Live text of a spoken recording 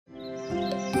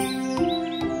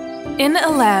In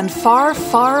a land far,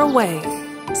 far away,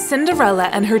 Cinderella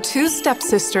and her two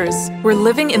stepsisters were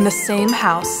living in the same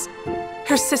house.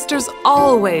 Her sisters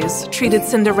always treated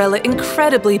Cinderella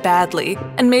incredibly badly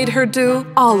and made her do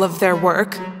all of their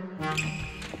work.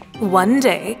 One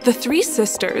day, the three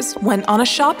sisters went on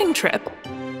a shopping trip.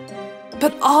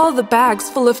 But all the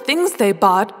bags full of things they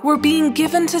bought were being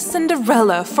given to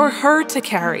Cinderella for her to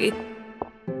carry.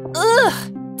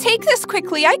 Ugh! Take this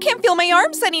quickly, I can't feel my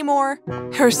arms anymore.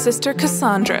 Her sister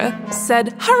Cassandra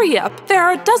said, "Hurry up, there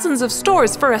are dozens of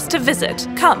stores for us to visit,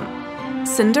 come."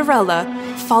 Cinderella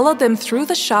followed them through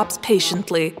the shops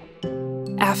patiently.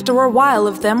 After a while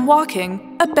of them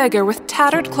walking, a beggar with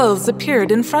tattered clothes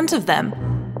appeared in front of them.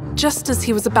 Just as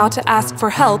he was about to ask for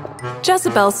help,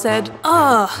 Jezebel said,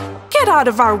 "Ugh, get out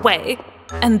of our way!"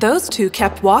 And those two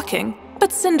kept walking,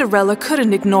 but Cinderella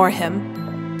couldn't ignore him.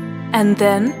 And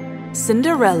then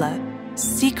Cinderella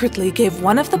secretly gave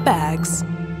one of the bags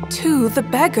to the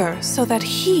beggar so that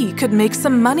he could make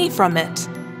some money from it.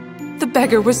 The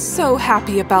beggar was so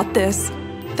happy about this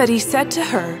that he said to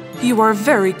her, "You are a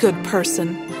very good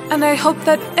person, and I hope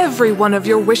that every one of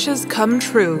your wishes come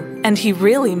true." And he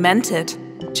really meant it.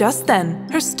 Just then,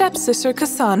 her stepsister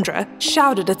Cassandra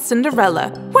shouted at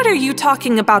Cinderella, "What are you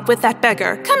talking about with that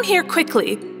beggar? Come here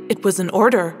quickly." It was an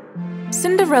order.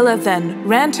 Cinderella then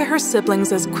ran to her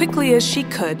siblings as quickly as she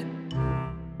could.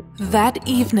 That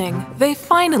evening, they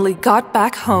finally got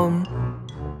back home.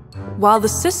 While the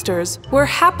sisters were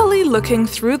happily looking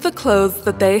through the clothes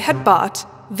that they had bought,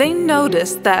 they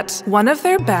noticed that one of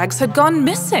their bags had gone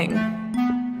missing.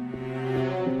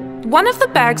 "One of the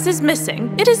bags is missing.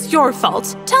 It is your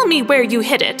fault. Tell me where you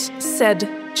hid it," said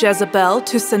Jezebel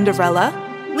to Cinderella.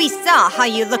 "We saw how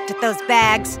you looked at those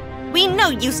bags. We know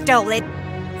you stole it."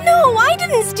 No, I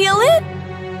didn't steal it!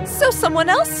 So someone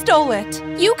else stole it.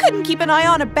 You couldn't keep an eye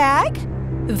on a bag?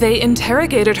 They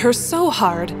interrogated her so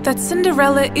hard that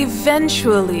Cinderella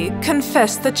eventually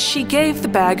confessed that she gave the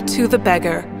bag to the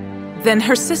beggar. Then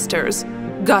her sisters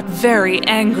got very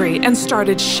angry and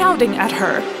started shouting at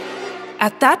her.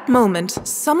 At that moment,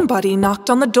 somebody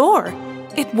knocked on the door.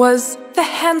 It was the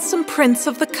handsome prince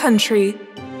of the country.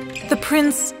 The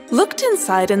prince looked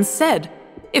inside and said,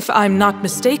 "If I'm not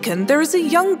mistaken, there is a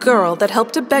young girl that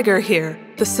helped a beggar here."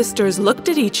 The sisters looked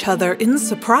at each other in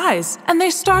surprise, and they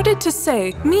started to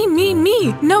say, "Me, me,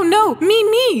 me, no, no, me,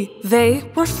 me." They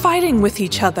were fighting with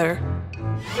each other.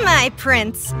 "My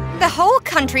prince, the whole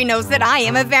country knows that I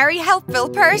am a very helpful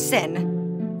person."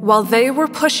 While they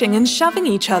were pushing and shoving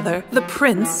each other, the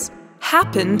prince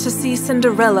happened to see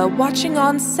Cinderella watching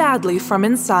on sadly from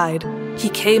inside. He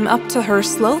came up to her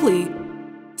slowly.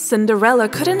 Cinderella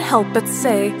couldn't help but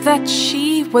say that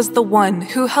she was the one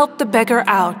who helped the beggar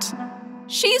out.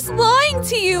 "She's lying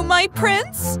to you, my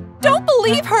prince! Don't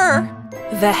believe her!"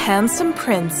 The handsome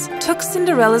prince took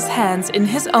Cinderella's hands in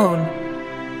his own.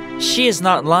 "She is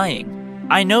not lying.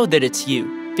 I know that it's you,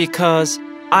 because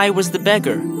I was the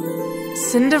beggar."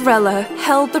 Cinderella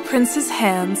held the prince's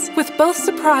hands with both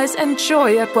surprise and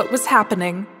joy at what was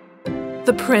happening.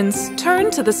 The prince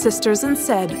turned to the sisters and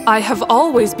said, "I have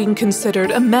always been considered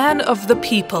a man of the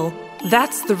people.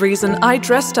 That's the reason I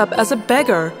dressed up as a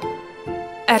beggar."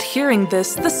 At hearing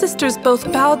this, the sisters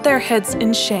both bowed their heads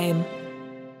in shame.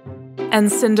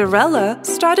 And Cinderella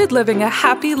started living a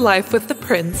happy life with the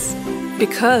prince,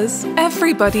 because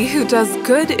everybody who does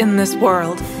good in this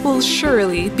world will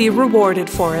surely be rewarded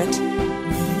for it.